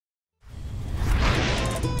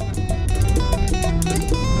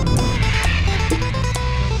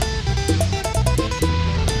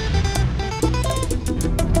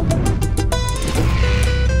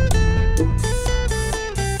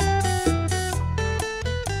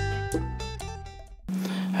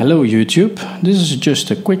Hello YouTube, this is just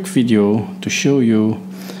a quick video to show you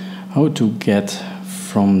how to get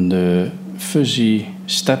from the fuzzy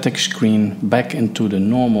static screen back into the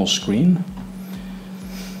normal screen.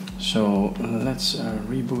 So let's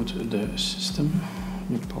reboot the system.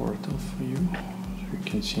 Let me power it off for you so you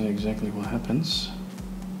can see exactly what happens.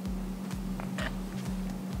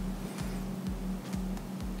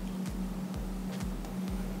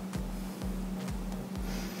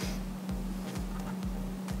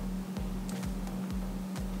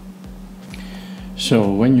 So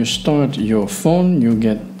when you start your phone, you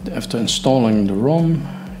get, after installing the ROM,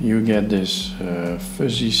 you get this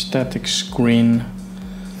fuzzy static screen.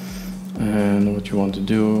 And what you want to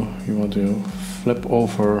do, you want to flip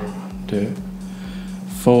over the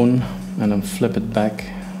phone and then flip it back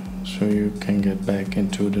so you can get back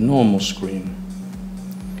into the normal screen.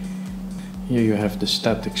 Here you have the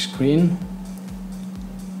static screen,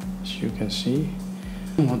 as you can see.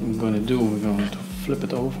 What I'm going to do, we're going to flip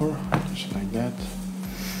it over, just like that.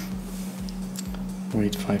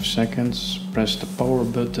 Wait 5 seconds, press the power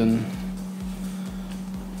button,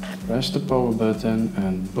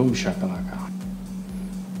 and boom shakalaka.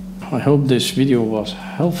 I hope this video was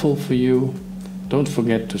helpful for you. Don't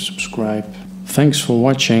forget to subscribe. Thanks for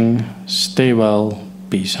watching, stay well,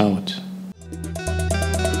 peace out.